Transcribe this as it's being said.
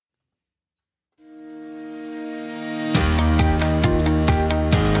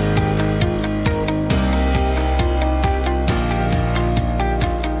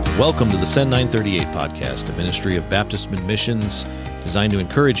Welcome to the SEND938 podcast, a ministry of Baptist Missions designed to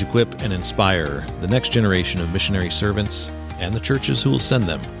encourage, equip, and inspire the next generation of missionary servants and the churches who will send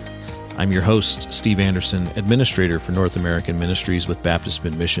them. I'm your host, Steve Anderson, administrator for North American Ministries with Baptist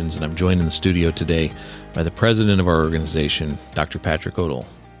Missions, and I'm joined in the studio today by the president of our organization, Dr. Patrick Odell.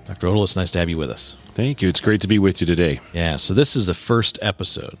 Dr. Odell, it's nice to have you with us. Thank you. It's great to be with you today. Yeah, so this is the first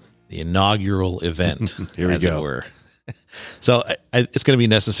episode, the inaugural event, Here we as go. it were. So it's going to be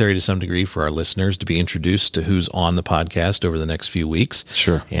necessary to some degree for our listeners to be introduced to who's on the podcast over the next few weeks.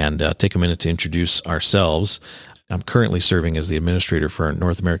 Sure. And take a minute to introduce ourselves. I'm currently serving as the administrator for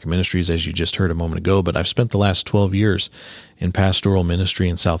North American Ministries, as you just heard a moment ago, but I've spent the last 12 years in pastoral ministry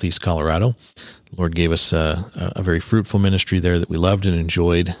in Southeast Colorado. The Lord gave us a very fruitful ministry there that we loved and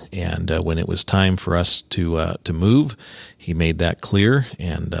enjoyed, and when it was time for us to move, He made that clear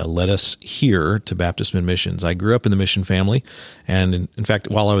and led us here to Baptist Missions. I grew up in the mission family, and in fact,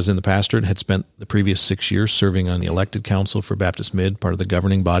 while I was in the pastorate, had spent the previous 6 years serving on the elected council for Baptist Mid, part of the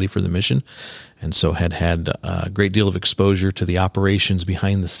governing body for the mission, and so had a great deal of exposure to the operations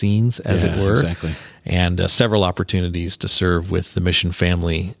behind the scenes, as it were. Exactly. And several opportunities to serve with the mission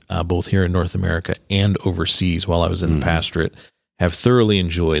family, both here in North America and overseas while I was in the pastorate. Have thoroughly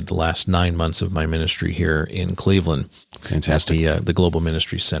enjoyed the last 9 months of my ministry here in Cleveland. Fantastic. At the Global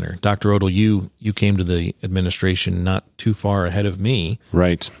Ministry Center. Dr. Odell, you came to the administration not too far ahead of me.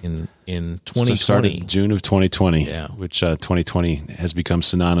 Right. In So 2020. started June of 2020, Yeah. which 2020 has become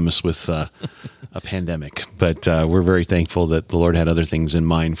synonymous with a pandemic. But we're very thankful that the Lord had other things in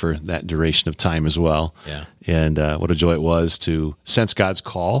mind for that duration of time as well. Yeah. And what a joy it was to sense God's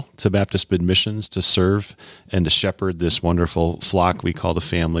call to Baptist Missions to serve and to shepherd this wonderful flock we call the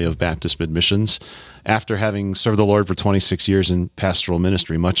family of Baptist Missions. After having served the Lord for 26 years in pastoral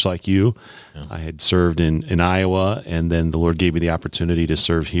ministry, much like you, I had served in Iowa, and then the Lord gave me the opportunity to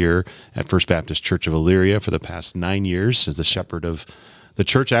serve here at First Baptist Church of Elyria for the past 9 years as the shepherd of the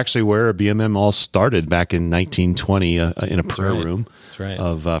church, actually where BMM all started back in 1920 in a prayer room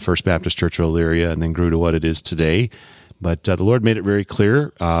of First Baptist Church of Elyria, and then grew to what it is today. But the Lord made it very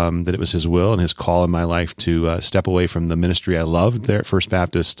clear that it was His will and His call in my life to step away from the ministry I loved there at First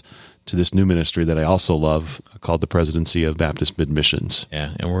Baptist to this new ministry that I also love, called the Presidency of Baptist Missions.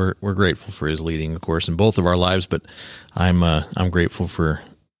 Yeah, and we're grateful for His leading, of course, in both of our lives. But I'm grateful for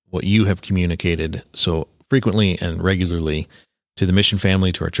what you have communicated so frequently and regularly to the mission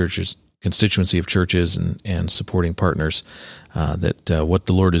family, to our churches, constituency of churches, and supporting partners. That what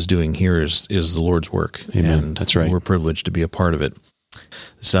the Lord is doing here is the Lord's work. Amen. And that's right. We're privileged to be a part of it.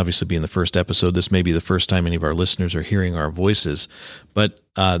 This obviously being the first episode, this may be the first time any of our listeners are hearing our voices, but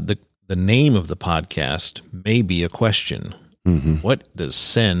the name of the podcast may be a question. Mm-hmm. What does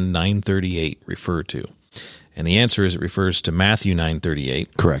SEND938 refer to? And the answer is it refers to Matthew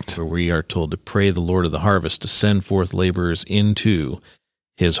 9:38. Correct. Where we are told to pray the Lord of the harvest to send forth laborers into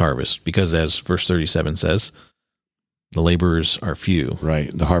His harvest. Because as verse 37 says, the laborers are few.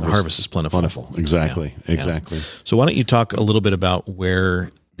 Right. The harvest is plentiful. Plentiful. Exactly. Yeah. Exactly. Yeah. So why don't you talk a little bit about where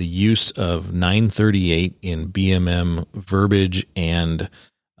the use of 938 in BMM verbiage and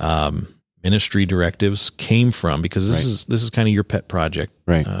ministry directives came from, because this is kind of your pet project,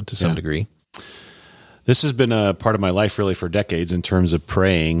 to some degree. This has been a part of my life really for decades in terms of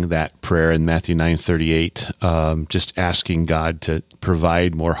praying that prayer in Matthew 9:38, just asking God to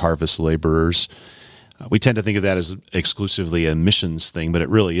provide more harvest laborers. We tend to think of that as exclusively a missions thing, but it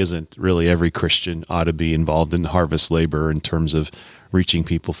really isn't. Really, every Christian ought to be involved in harvest labor in terms of reaching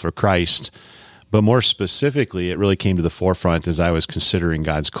people for Christ. But more specifically, it really came to the forefront as I was considering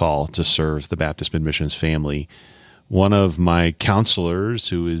God's call to serve the Baptist Missions family. One of my counselors,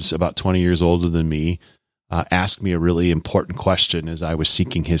 who is about 20 years older than me, asked me a really important question as I was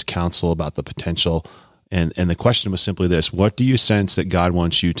seeking his counsel about the potential. And the question was simply this: what do you sense that God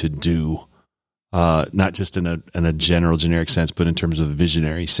wants you to do? Not just in a general, generic sense, but in terms of a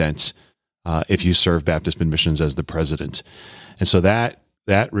visionary sense, if you serve Baptist Missions as the president. And so that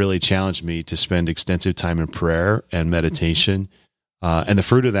really challenged me to spend extensive time in prayer and meditation. And the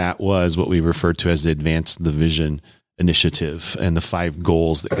fruit of that was what we refer to as the Advance the Vision initiative and the 5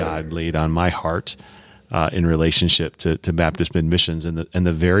 goals that God laid on my heart in relationship to Baptist Missions. And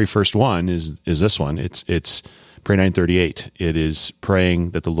the very first one is this one. It's Pray 938. It is praying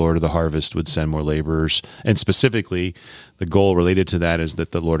that the Lord of the harvest would send more laborers. And specifically, the goal related to that is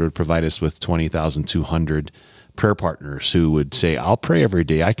that the Lord would provide us with 20,200 prayer partners who would say, I'll pray every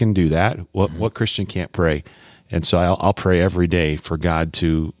day. I can do that. What Christian can't pray? And so I'll pray every day for God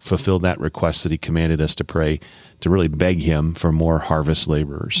to fulfill that request that He commanded us to pray, to really beg Him for more harvest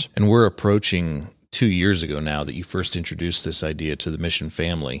laborers. And we're approaching 2 years ago now that you first introduced this idea to the mission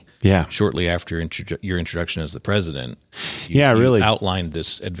family. Yeah. Shortly after your introduction as the president. You really outlined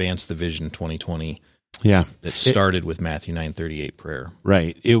this Advance the Vision 2020. Yeah. That started with Matthew 9:38 prayer.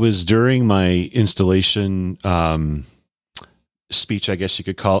 Right. It was during my installation speech, I guess you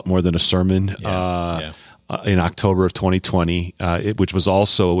could call it, more than a sermon. In October of 2020, which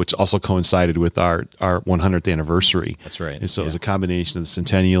also coincided with our 100th anniversary. That's right. And so it was a combination of the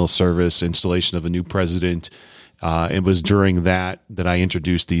centennial service, installation of a new president. It was during that I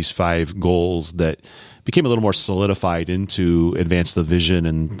introduced these 5 goals that became a little more solidified into Advance the Vision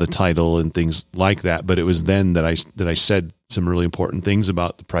and the title and things like that. But it was then that I said some really important things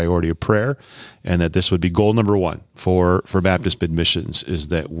about the priority of prayer, and that this would be goal number 1 for Baptist Mid Missions, is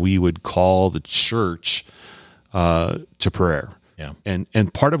that we would call the church to prayer. Yeah.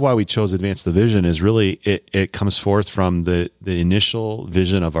 And part of why we chose Advance the Vision is really it comes forth from the initial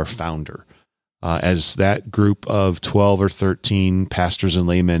vision of our founder. As that group of 12 or 13 pastors and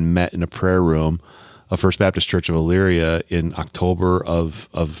laymen met in a prayer room of First Baptist Church of Elyria in October of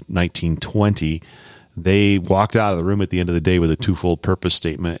 1920, they walked out of the room at the end of the day with a twofold purpose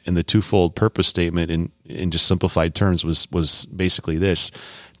statement. And the twofold purpose statement, in just simplified terms, was basically this: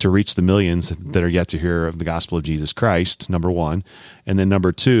 to reach the millions that are yet to hear of the gospel of Jesus Christ, number 1. And then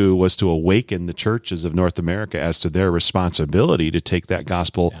number 2 was to awaken the churches of North America as to their responsibility to take that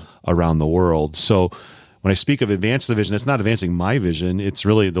gospel around the world. So when I speak of advance the vision, it's not advancing my vision. It's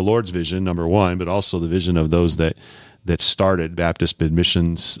really the Lord's vision, number 1, but also the vision of those that started Baptist Mid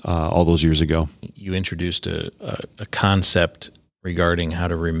Missions all those years ago. You introduced a concept regarding how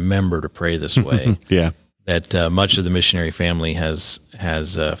to remember to pray this way. Yeah. That much of the missionary family has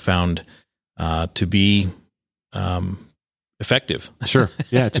found to be effective. Sure.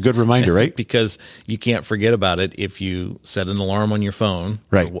 Yeah, it's a good reminder, right? Because you can't forget about it if you set an alarm on your phone.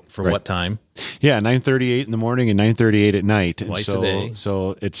 Right. For what time? Yeah, 9:38 in the morning and 9:38 at night. Twice a day.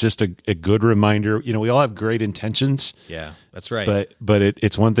 So it's just a good reminder. You know, we all have great intentions. Yeah, that's right. But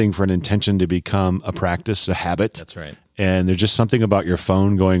it's one thing for an intention to become a practice, a habit. That's right. And there's just something about your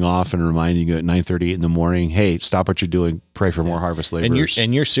phone going off and reminding you at 9:38 in the morning, hey, stop what you're doing, pray for more harvest laborers.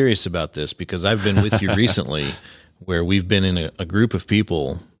 And you're serious about this, because I've been with you recently where we've been in a group of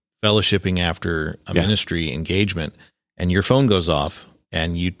people fellowshipping after a ministry engagement, and your phone goes off,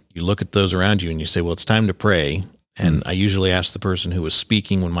 and you look at those around you and you say, well, it's time to pray. And I usually ask the person who was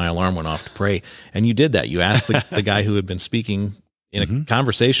speaking when my alarm went off to pray. And you did that. You asked the guy who had been speaking in a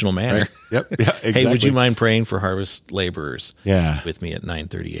conversational manner. Right. Yep. Yeah, exactly. Hey, would you mind praying for harvest laborers with me at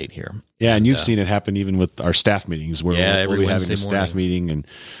 9:38 here? Yeah, and you've seen it happen even with our staff meetings where we'll be having a staff meeting, and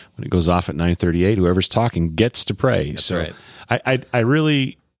when it goes off at 9:38, whoever's talking gets to pray. That's so right. I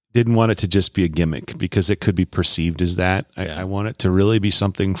really didn't want it to just be a gimmick, because it could be perceived as that. I want it to really be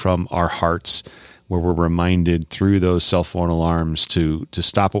something from our hearts, where we're reminded through those cell phone alarms to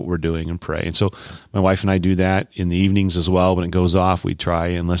stop what we're doing and pray. And so my wife and I do that in the evenings as well. When it goes off, we try,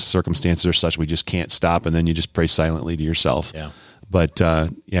 unless circumstances are such we just can't stop, and then you just pray silently to yourself. Yeah. But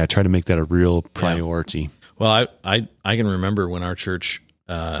try to make that a real priority. Yeah. Well, I can remember when our church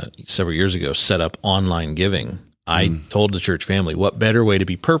several years ago set up online giving. I told the church family, what better way to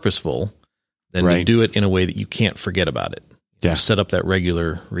be purposeful than to do it in a way that you can't forget about it. Yeah. Set up that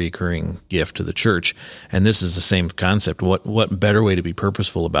regular recurring gift to the church. And this is the same concept. What better way to be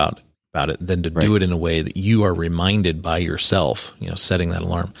purposeful about it than to do it in a way that you are reminded by yourself, setting that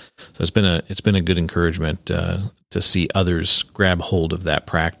alarm. So it's been a good encouragement to see others grab hold of that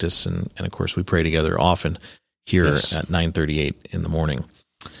practice. And of course we pray together often here at 9:38 in the morning.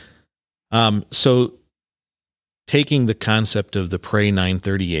 So taking the concept of the Pray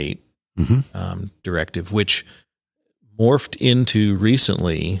 9:38 directive, which morphed into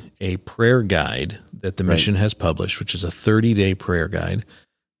recently a prayer guide that the mission has published, which is a 30-day prayer guide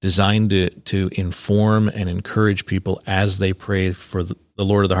designed to inform and encourage people as they pray for the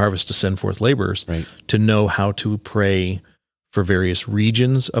Lord of the harvest to send forth laborers, to know how to pray for various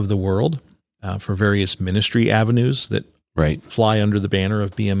regions of the world, for various ministry avenues that fly under the banner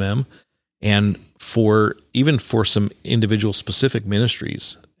of BMM, and for some individual specific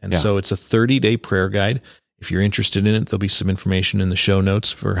ministries. And so it's a 30-day prayer guide. If you're interested in it, there'll be some information in the show notes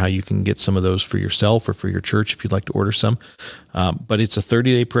for how you can get some of those for yourself or for your church if you'd like to order some. But it's a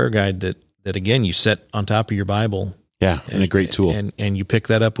 30-day prayer guide that again, you set on top of your Bible. Yeah, and a great tool. And you pick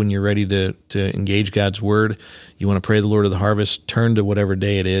that up when you're ready to engage God's word. You want to pray the Lord of the harvest, turn to whatever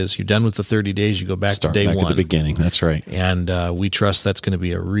day it is. You're done with the 30 days, you go back to day 1. At the beginning, that's right. And we trust that's going to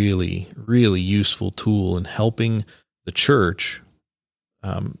be a really, really useful tool in helping the church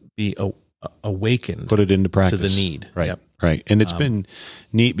be awakened, put it into practice to the need. Right. Yep. Right. And it's been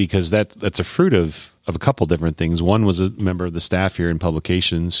neat because that's a fruit of a couple different things. One was a member of the staff here in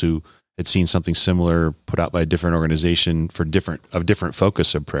publications who had seen something similar put out by a different organization for different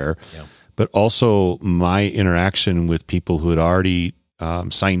focus of prayer. Yeah. But also my interaction with people who had already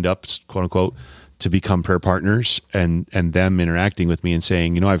signed up, quote unquote, to become prayer partners, and them interacting with me and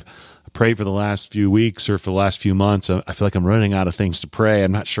saying, I've prayed for the last few weeks or for the last few months. I feel like I'm running out of things to pray.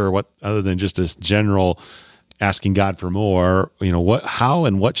 I'm not sure what, other than just this general asking God for more, how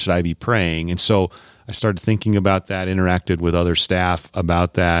and what should I be praying? And so I started thinking about that, interacted with other staff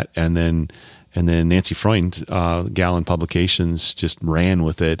about that. And then Nancy Freund, gal in publications, just ran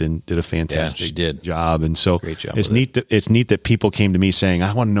with it and did a fantastic job. And so it's neat that people came to me saying,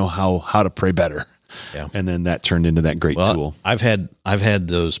 I want to know how to pray better. Yeah. And then that turned into that great tool. I've had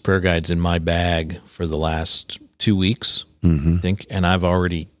those prayer guides in my bag for the last 2 weeks, I think, and I've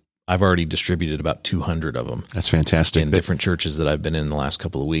already distributed about 200 of them. That's fantastic. In different churches that I've been in the last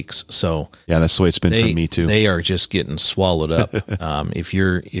couple of weeks. So yeah, that's the way it's been for me too. They are just getting swallowed up. If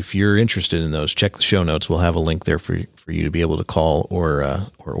you're interested in those, check the show notes. We'll have a link there for you to be able to call or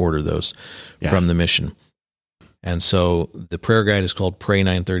order those from the mission. And so the prayer guide is called Pray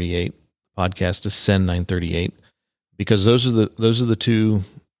 938. Podcast is Send 938, because those are the two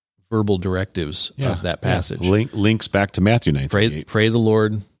verbal directives of that passage. Yeah. Links back to Matthew 938. Pray the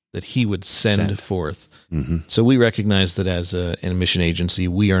Lord that He would send forth. So we recognize that as a mission agency,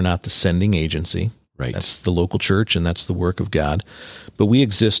 we are not the sending agency. Right. That's the local church, and that's the work of God. But we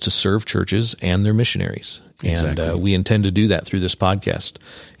exist to serve churches and their missionaries. Exactly. And we intend to do that through this podcast.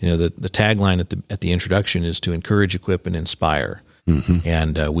 The tagline at the introduction is to encourage, equip, and inspire.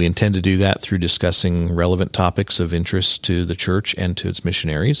 And we intend to do that through discussing relevant topics of interest to the church and to its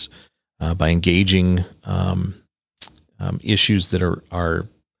missionaries, by engaging issues that are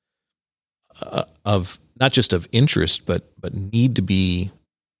of not just of interest, but need to be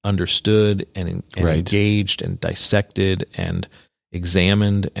understood and engaged and dissected and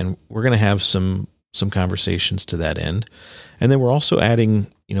examined. And we're going to have some conversations to that end. And then we're also adding,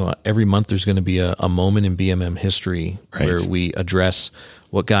 every month there's going to be a moment in BMM history where we address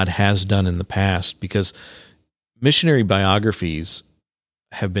what God has done in the past, because missionary biographies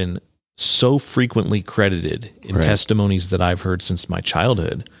have been so frequently credited in testimonies that I've heard since my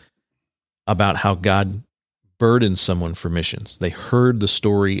childhood about how God burdened someone for missions. They heard the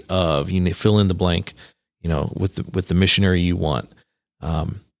story of, fill in the blank, with the missionary you want.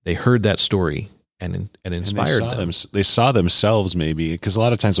 They heard that story and inspired them. They saw themselves, maybe, because a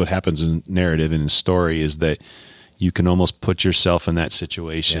lot of times what happens in narrative and in story is that you can almost put yourself in that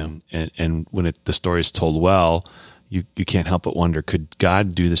situation, and when the story is told well, you can't help but wonder, could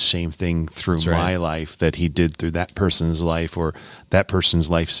God do the same thing through my life that He did through that person's life or that person's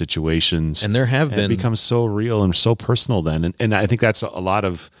life situations? And there have been. It becomes so real and so personal then. And I think that's a lot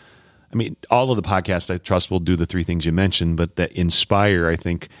of, all of the podcasts I trust will do the three things you mentioned, but that inspire, I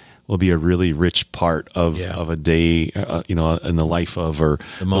think, will be a really rich part of a day, in the life of, or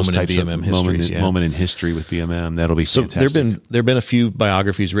the moment in BMM history. Moment in history with BMM. That'll be fantastic. So there've been a few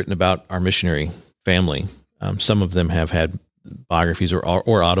biographies written about our missionary family. Some of them have had biographies or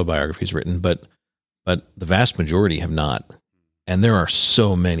autobiographies written, but the vast majority have not. And there are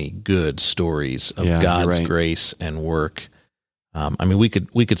so many good stories of God's grace and work. We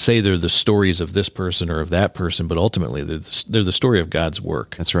could say they're the stories of this person or of that person, but ultimately they're the story of God's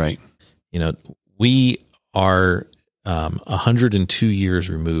work. That's right. We are 102 years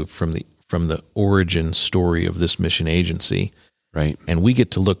removed from the origin story of this mission agency, right? And we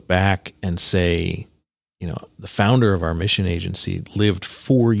get to look back and say, the founder of our mission agency lived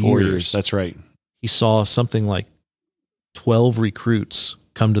 4 years. 4 years. That's right. He saw something like 12 recruits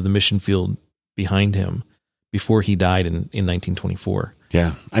come to the mission field behind him before he died in 1924.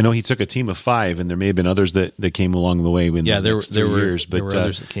 Yeah. I know he took a team of 5, and there may have been others that came along the way in the next 3 years, but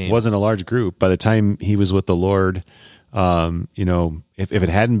it wasn't a large group. By the time he was with the Lord, if it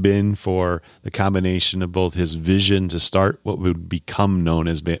hadn't been for the combination of both his vision to start what would become known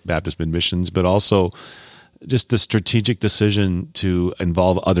as Baptist Mid-Missions, but also just the strategic decision to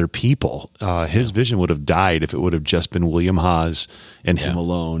involve other people, his vision would have died if it would have just been William Haas and him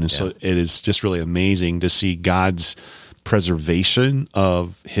alone. And so it is just really amazing to see God's preservation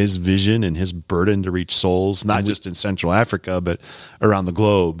of his vision and his burden to reach souls, not just in Central Africa, but around the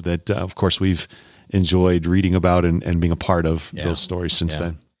globe, that, of course, we've enjoyed reading about and being a part of those stories since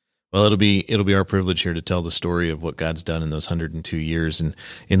then. Well, it'll be our privilege here to tell the story of what God's done in those 102 years and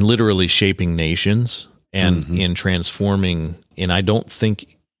in literally shaping nations and in transforming, and I don't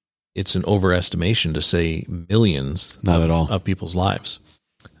think it's an overestimation to say millions Not at all. of people's lives.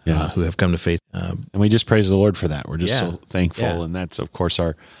 who have come to faith. And we just praise the Lord for that. We're just so thankful. Yeah. And that's, of course,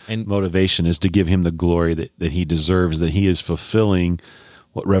 our motivation is to give him the glory that he deserves, that he is fulfilling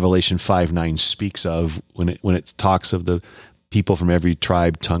what Revelation 5:9 speaks of when it talks of the people from every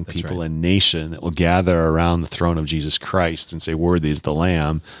tribe, tongue, people, and nation that will gather around the throne of Jesus Christ and say, "Worthy is the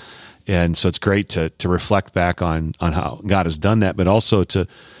Lamb." And so it's great to reflect back on how God has done that, but also to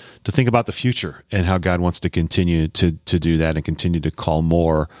think about the future and how God wants to continue to do that and continue to call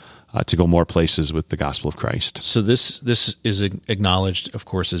more, to go more places with the gospel of Christ. So this is acknowledged, of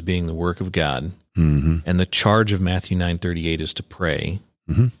course, as being the work of God, Mm-hmm. and the charge of Matthew 9:38 is to pray.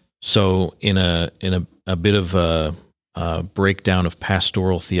 Mm-hmm. So in a bit of a breakdown of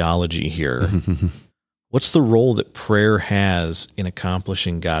pastoral theology here, what's the role that prayer has in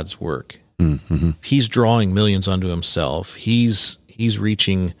accomplishing God's work? Mm-hmm. He's drawing millions unto himself. He's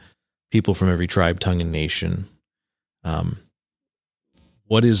reaching people from every tribe, tongue, and nation.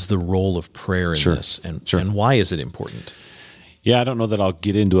 What is the role of prayer in this, and why is it important? Yeah, I don't know that I'll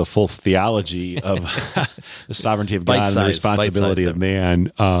get into a full theology of the sovereignty of God and the responsibility of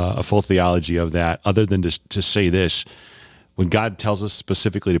man, a full theology of that, other than to say this. When God tells us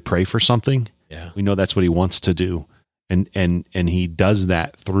specifically to pray for something, we know that's what he wants to do. And he does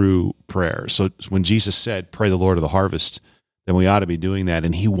that through prayer. So when Jesus said, "Pray the Lord of the harvest," then we ought to be doing that.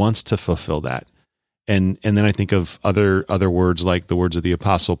 And he wants to fulfill that. And then I think of other words like the words of the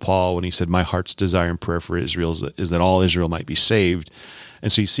Apostle Paul when he said, "My heart's desire and prayer for Israel is that all Israel might be saved."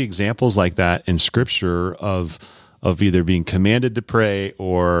 And so you see examples like that in Scripture of either being commanded to pray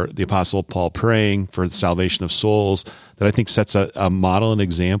or the Apostle Paul praying for the salvation of souls that I think sets a model and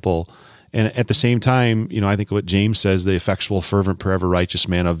example. And at the same time, I think what James says, the effectual fervent prayer of a righteous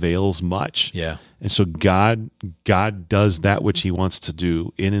man avails much. Yeah. And so God does that which he wants to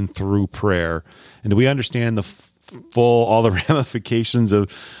do in and through prayer. And do we understand all the ramifications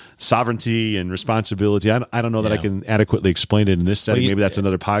of sovereignty and responsibility? I don't know that I can adequately explain it in this setting. Maybe that's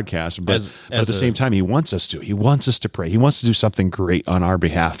another podcast. But at the same time, he wants us to. He wants us to pray. He wants to do something great on our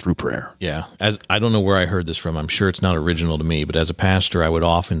behalf through prayer. Yeah. I don't know where I heard this from. I'm sure it's not original to me, but as a pastor, I would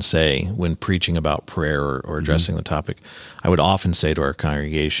often say when preaching about prayer or addressing the topic, I would often say to our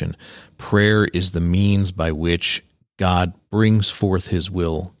congregation, prayer is the means by which God brings forth his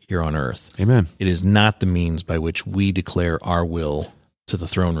will here on earth. Amen. It is not the means by which we declare our will to the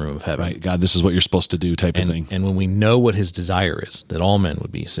throne room of heaven. Right. God, this is what you're supposed to do type of thing. And when we know what his desire is, that all men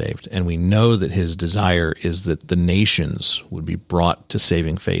would be saved, and we know that his desire is that the nations would be brought to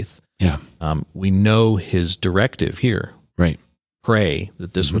saving faith. Yeah. We know his directive here. Right. Pray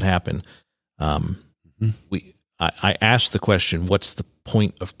that this would happen. I asked the question, what's the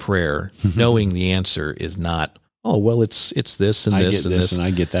point of prayer? Knowing the answer is not, oh, well, it's this and this and this. And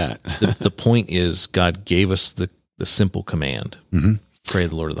I get that. The point is God gave us the simple command. Pray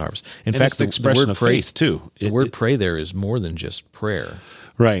the Lord of the harvest. In fact, the expression of faith too. The word pray there is more than just prayer.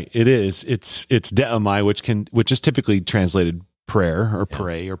 Right. It is. It's de'amai, which is typically translated prayer or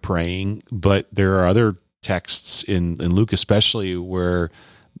pray or praying, but there are other texts in Luke especially where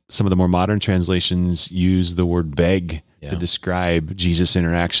some of the more modern translations use the word beg to describe Jesus'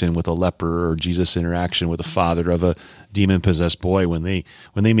 interaction with a leper or Jesus' interaction with a father of a demon-possessed boy when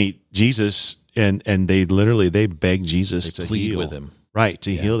they meet Jesus and they beg Jesus to plead heal with him. Right,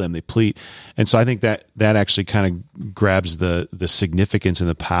 to heal them, they plead. And so I think that actually kind of grabs the significance and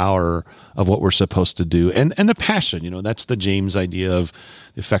the power of what we're supposed to do. And the passion, that's the James idea of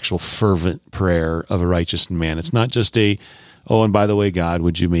effectual fervent prayer of a righteous man. It's not just and by the way, God,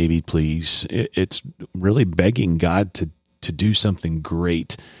 would you maybe please? It's really begging God to do something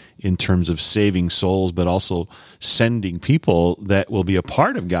great in terms of saving souls, but also sending people that will be a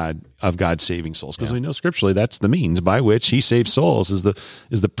part of God's saving souls. Because we know scripturally that's the means by which he saves souls is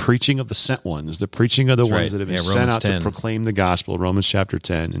the preaching of the sent ones, the preaching of the ones that have been sent out to proclaim the gospel, Romans chapter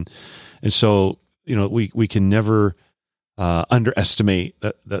 10. And so, we can never underestimate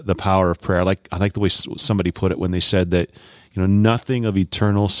the power of prayer. I like the way somebody put it when they said that, nothing of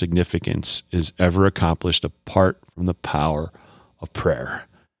eternal significance is ever accomplished apart from the power of prayer.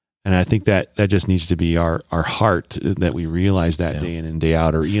 And I think that just needs to be our heart, that we realize that day in and day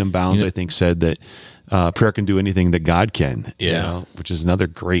out. Or Ian Bounds, I think, said that prayer can do anything that God can, which is another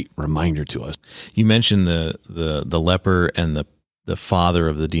great reminder to us. You mentioned the leper and the father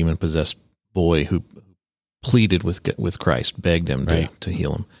of the demon-possessed boy who pleaded with Christ, begged him to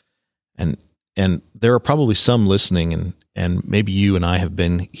heal him. And there are probably some listening, and maybe you and I have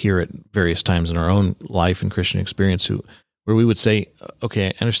been here at various times in our own life and Christian experience where we would say, okay,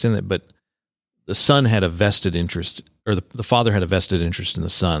 I understand that, but the son had a vested interest, or the father had a vested interest in the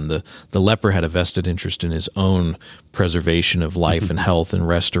son. The leper had a vested interest in his own preservation of life and health and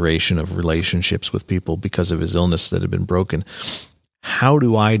restoration of relationships with people because of his illness that had been broken. How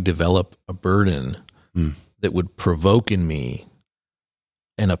do I develop a burden that would provoke in me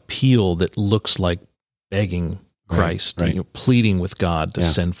an appeal that looks like begging Christ, right. Pleading with God to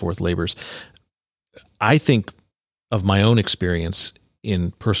send forth laborers? I think of my own experience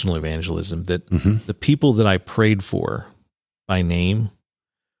in personal evangelism that the people that I prayed for by name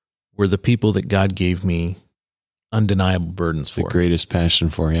were the people that God gave me undeniable burdens for. The greatest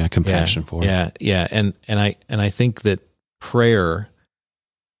passion for, compassion for. Yeah. And I think that prayer,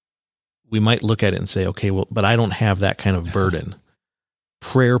 we might look at it and say, okay, well, but I don't have that kind of burden.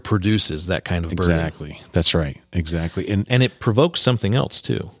 Prayer produces that kind of burden. Exactly. That's right. Exactly. And it provokes something else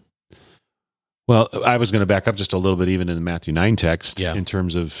too. Well, I was going to back up just a little bit, even in the Matthew 9 text, in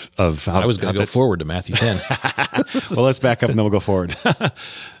terms of how I was going to go forward to Matthew 10. Well, let's back up and then we'll go forward.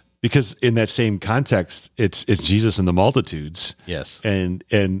 Because in that same context, it's Jesus and the multitudes. Yes. And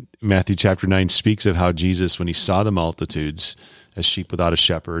Matthew chapter 9 speaks of how Jesus, when he saw the multitudes as sheep without a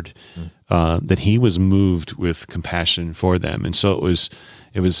shepherd, that he was moved with compassion for them. And so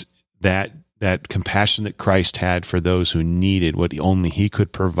it was that compassion that Christ had for those who needed what only he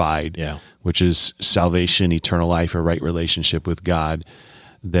could provide, which is salvation, eternal life, a right relationship with God,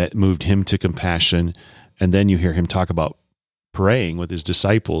 that moved him to compassion. And then you hear him talk about praying with his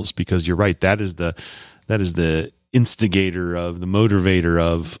disciples, because you're right, that is the instigator of, the motivator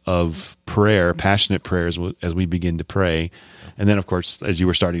of prayer, passionate prayers as we begin to pray. And then, of course, as you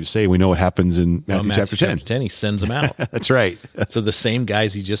were starting to say, we know what happens in Matthew chapter 10. He sends them out. That's right. So the same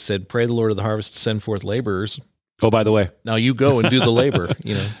guys he just said, pray the Lord of the harvest to send forth laborers. Oh, by the way, now you go and do the labor.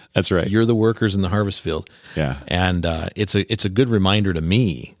 That's right. You're the workers in the harvest field. Yeah. And it's a good reminder to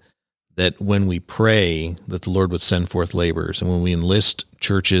me that when we pray that the Lord would send forth laborers, and when we enlist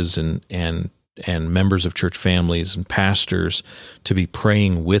churches and members of church families and pastors to be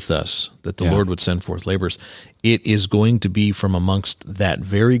praying with us that the Lord would send forth laborers, it is going to be from amongst that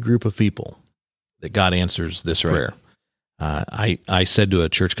very group of people that God answers this prayer. I said to a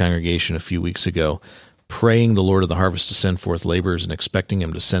church congregation a few weeks ago, praying the Lord of the harvest to send forth laborers and expecting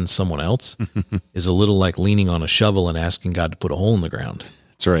him to send someone else is a little like leaning on a shovel and asking God to put a hole in the ground.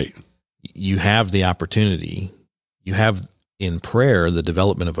 That's right. You have the opportunity. You have in prayer the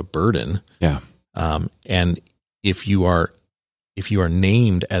development of a burden. Yeah. And if you are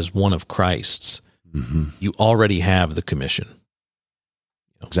named as one of Christ's, you already have the commission.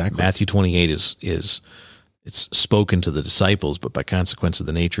 Exactly. Matthew 28 is it's spoken to the disciples, but by consequence of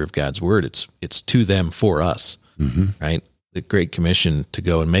the nature of God's word, it's to them for us, right? The Great Commission to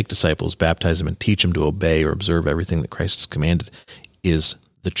go and make disciples, baptize them, and teach them to obey or observe everything that Christ has commanded is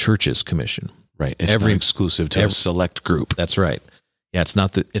the church's commission. Right. It's not exclusive to a select group. That's right. Yeah, it's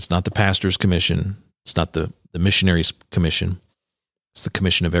not the pastor's commission. It's not the missionary's commission. It's the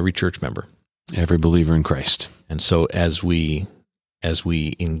commission of every church member, every believer in Christ. And so as we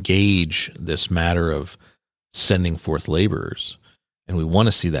engage this matter of sending forth laborers, and we want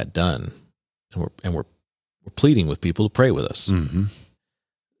to see that done, and we're pleading with people to pray with us.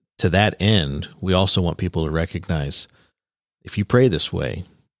 To that end, we also want people to recognize, if you pray this way,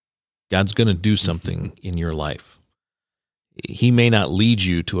 God's going to do something in your life. He may not lead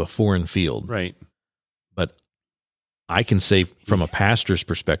you to a foreign field, right? But I can say from a pastor's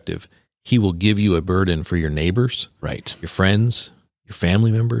perspective, he will give you a burden for your neighbors, right? Your friends, your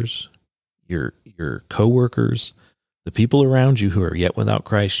family members, your coworkers, the people around you who are yet without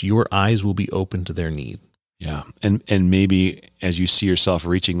Christ. Your eyes will be open to their need. Yeah. And maybe as you see yourself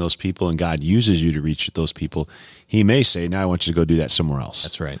reaching those people and God uses you to reach those people, he may say, now I want you to go do that somewhere else.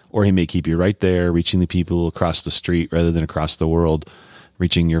 That's right. Or he may keep you right there, reaching the people across the street rather than across the world,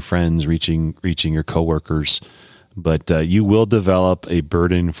 reaching your friends, reaching your coworkers. But you will develop a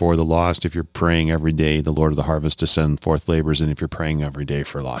burden for the lost if you're praying every day, the Lord of the harvest to send forth laborers, and if you're praying every day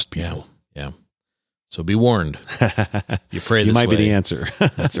for lost people. Yeah. So be warned. You pray this you might way. Be the answer.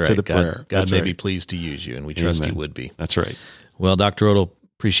 That's right. To the prayer. God may be pleased to use you, and we trust He would be. That's right. Well, Dr. Odell,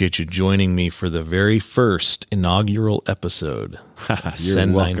 appreciate you joining me for the very first inaugural episode of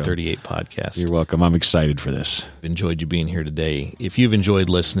SEND938 podcast. You're welcome. I'm excited for this. Enjoyed you being here today. If you've enjoyed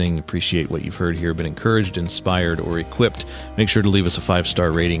listening, appreciate what you've heard here, been encouraged, inspired, or equipped, make sure to leave us a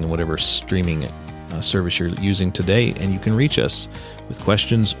 5-star rating in whatever streaming service you're using today, and you can reach us with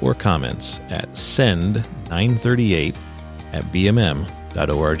questions or comments at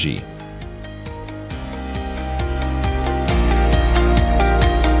send938@bmm.org.